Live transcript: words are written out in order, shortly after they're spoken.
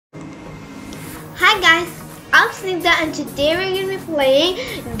guys, I'm Sneeza and today we're going to be playing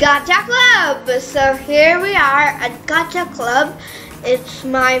Gacha Club. So here we are at Gacha Club. It's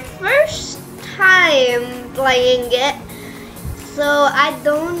my first time playing it. So I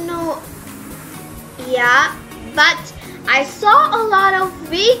don't know, but I saw a lot of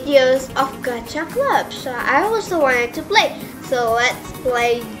videos of Gacha Club. So I also wanted to play. So let's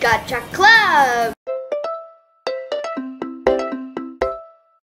play Gacha Club.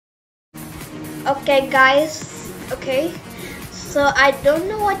 Okay guys, so I don't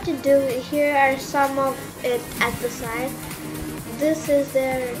know what to do. Here are some of it at the side. This is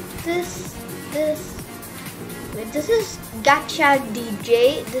Gacha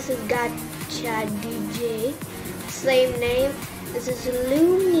DJ. This is Gacha DJ, same name. This is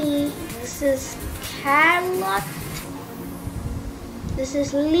Looney. This is Carrot. This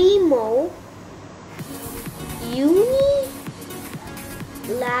is Limo. Uni.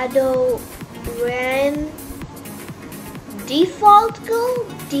 Lado. Ren, default girl,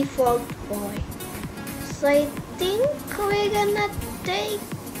 default boy. So I think we're gonna take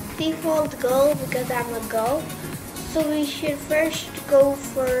default girl because I'm a girl. So we should first go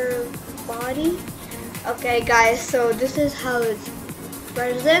for body. Okay guys, so this is how it's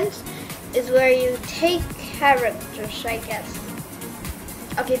presents. Is where you take characters, I guess.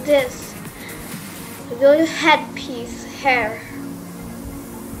 Okay, this. Your headpiece, hair.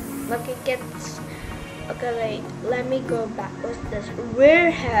 Look, it gets. Okay, wait. Let me go back. What's this?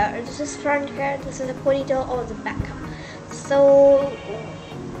 Rear hair. This is front hair. This is a ponytail or the back hair. So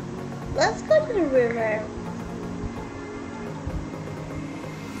let's go to the rear hair.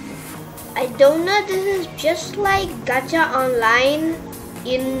 I don't know. This is just like Gacha Online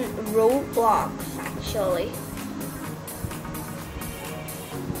in Roblox, actually.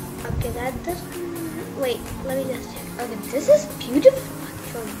 Okay, that doesn't. Wait. Let me just check. Okay, this is beautiful.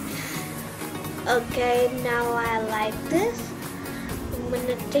 Okay, now I like this. I'm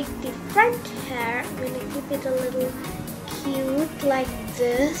gonna take the front hair. I'm gonna keep it a little cute like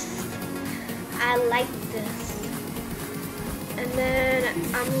this. I like this. And then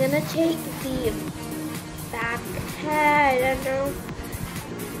I'm gonna take the back hair. I don't know.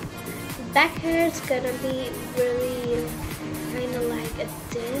 Back hair is gonna be really kind of like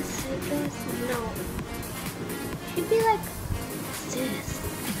this, I guess. No, should be like this.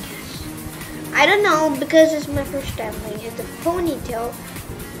 I don't know because it's my first time playing it. The ponytail.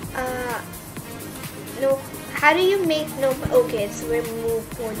 No. How do you make no? Okay, it's remove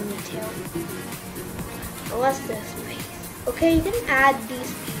ponytail. What's this piece? Okay, you can add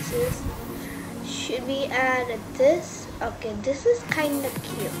these pieces. Should we add this? Okay, this is kind of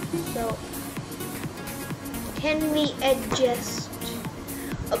cute. So can we adjust?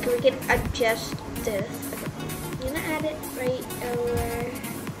 Okay, we can adjust this. Okay. I'm gonna add it right over.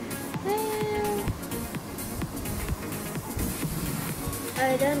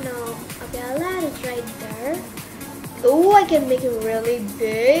 I don't know. Okay, I'll add it right there. Oh, I can make it really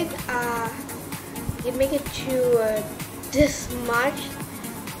big. I can make it to this much.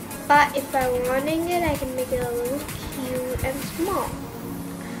 But if I'm wanting it, I can make it a little cute and small.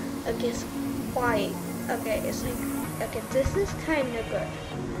 Okay, it's white. Okay, it's like, okay, this is kind of good.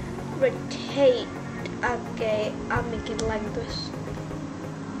 Rotate. Okay, I'll make it like this.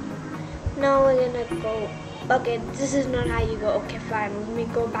 Now we're gonna go. Okay, this is not how you go. Okay, fine. Let me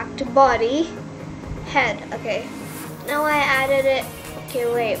go back to body. Head. Okay. Now I added it. Okay,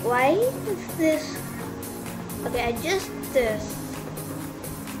 wait. Why is this? Okay, adjust this.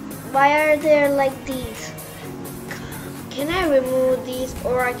 Why are there like these? Can I remove these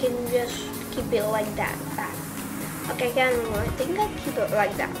or I can just keep it like that? Okay, I can't remove. I think I keep it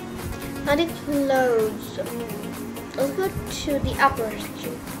like that. Now the clothes. Let's go to the upper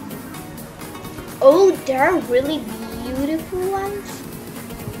section. Oh, there are really beautiful ones.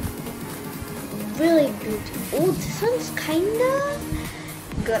 Really beautiful. Oh, this one's kinda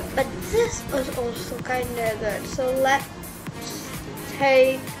good, but this was also kinda good. So let's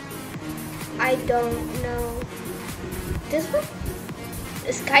take, I don't know. This one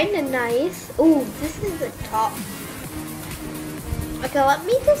is kinda nice. Oh, this is the top. Okay, let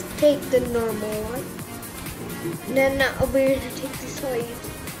me just take the normal one. Then we're gonna take the sleeves.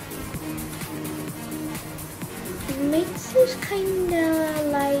 Makes this kinda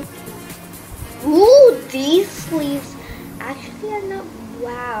like, ooh, these sleeves actually are not,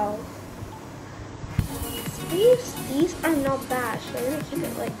 wow. Sleeves, these are not bad, so I'm gonna keep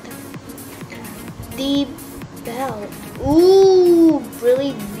it like that. The belt, ooh,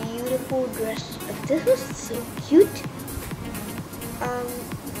 really beautiful dress. This was so cute.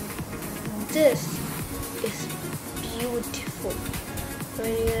 This is beautiful. So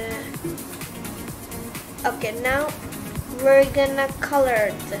yeah. Okay, now we're gonna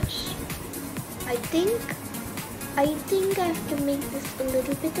color this. I think I have to make this a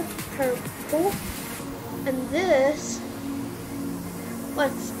little bit of purple. And this,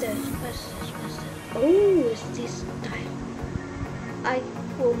 what's this? Oh, it's this time. I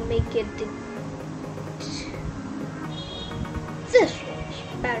will make it this one's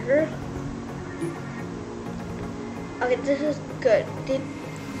better. Okay, this is good. Did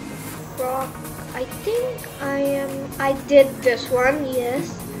frog? I think I did this one.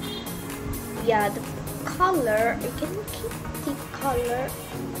 Yes. Yeah, the color. I can keep the color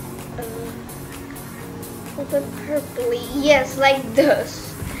a bit purpley. Yes, like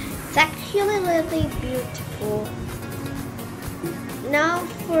this. It's actually really beautiful. Now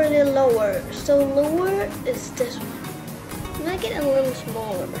for the lower. So lower is this one. I'm gonna get a little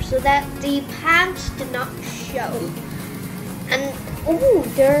smaller so that the pants do not show. And oh,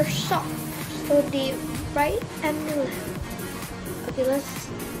 they're soft. So the right and the left. Okay, let's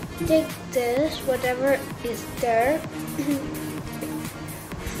take this, whatever is there.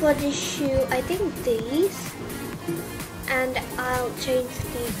 For the shoe, I think these. And I'll change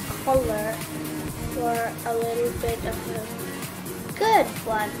the color for a little bit of a good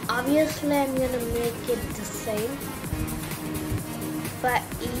one. Obviously, I'm gonna make it the same. But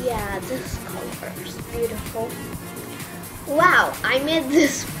yeah, this color is beautiful. Wow, I made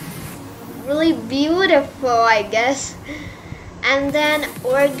this really beautiful, I guess. And then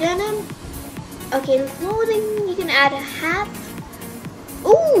we're gonna, okay, clothing, you can add a hat.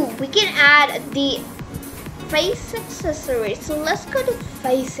 Ooh, we can add the face accessories. So let's go to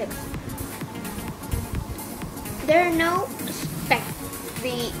face accessories. There are no specs.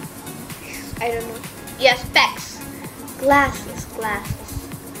 I don't know. Yeah, specs. Glasses.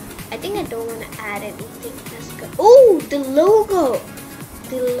 I think I don't want to add anything. Let's go. Oh, the logo.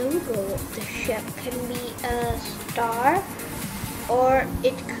 The logo of the ship can be a star, or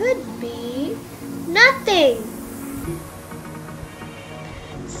it could be nothing.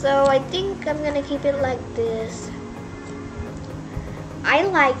 So I think I'm gonna keep it like this. I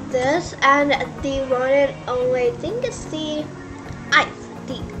like this, and the wanted only, I think it's the ice.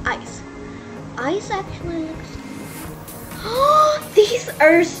 The ice. Ice actually looks. Oh, these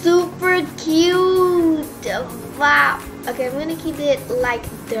are super cute. Wow. Okay, I'm gonna keep it like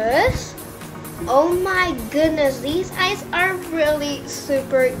this. Oh my goodness, these eyes are really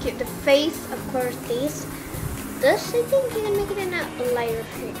super cute. The face, of course, this I think you can make it in a lighter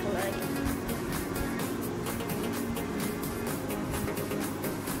shade color.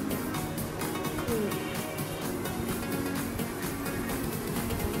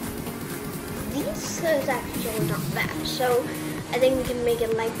 This is actually not bad. So I think we can make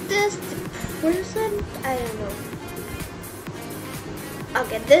it like this. The person, I don't know.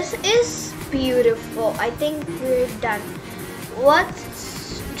 Okay, this is beautiful. I think we're done. What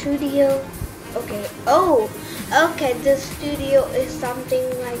studio? Okay. Oh, okay. The studio is something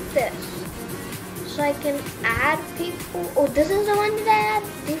like this. So I can add people. Oh, this is the one that I add.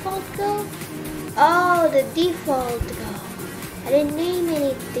 Default go. Oh, the default go. I didn't name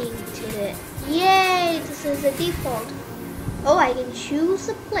anything to it. Yay! This is the default. Oh, I can choose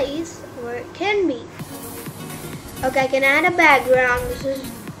a place where it can be. Okay, I can add a background. This is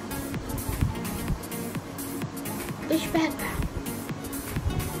which background?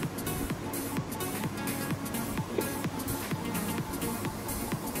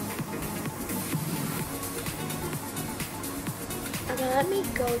 Okay, let me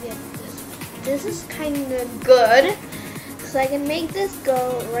go get this. This is kind of good. So I can make this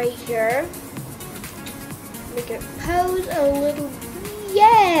go right here. Make it pose a little.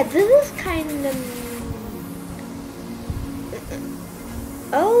 Yeah, this is kind of.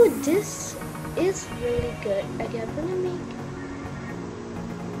 Oh, this is really good. Okay, I'm gonna make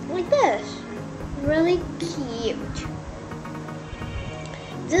like this. Really cute.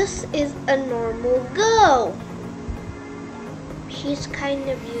 This is a normal girl. She's kind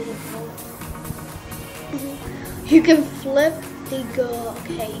of beautiful. You can flip the girl.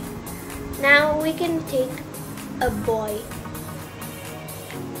 Okay. Now we can take a boy.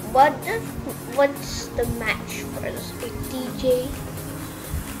 What's the match for this? A DJ?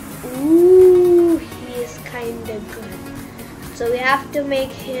 Ooh, he is kind of good. So we have to make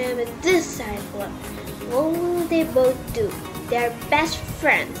him this side. What will they both do? They're best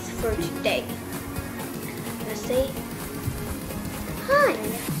friends for today. Let's say hi.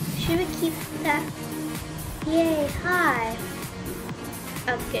 Should we keep that? Yay, hi.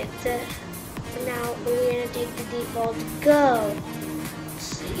 Okay, now we're gonna take the default go. Let's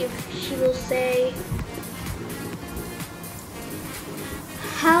see if she will say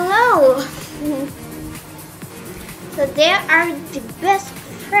hello. So they are the best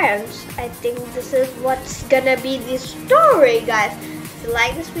friends. I think this is what's gonna be the story, guys. If you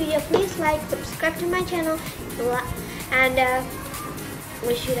like this video, please like, subscribe to my channel, and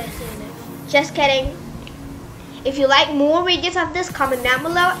what should I say next? Just kidding. If you like more videos of this, comment down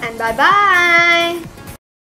below, and bye bye.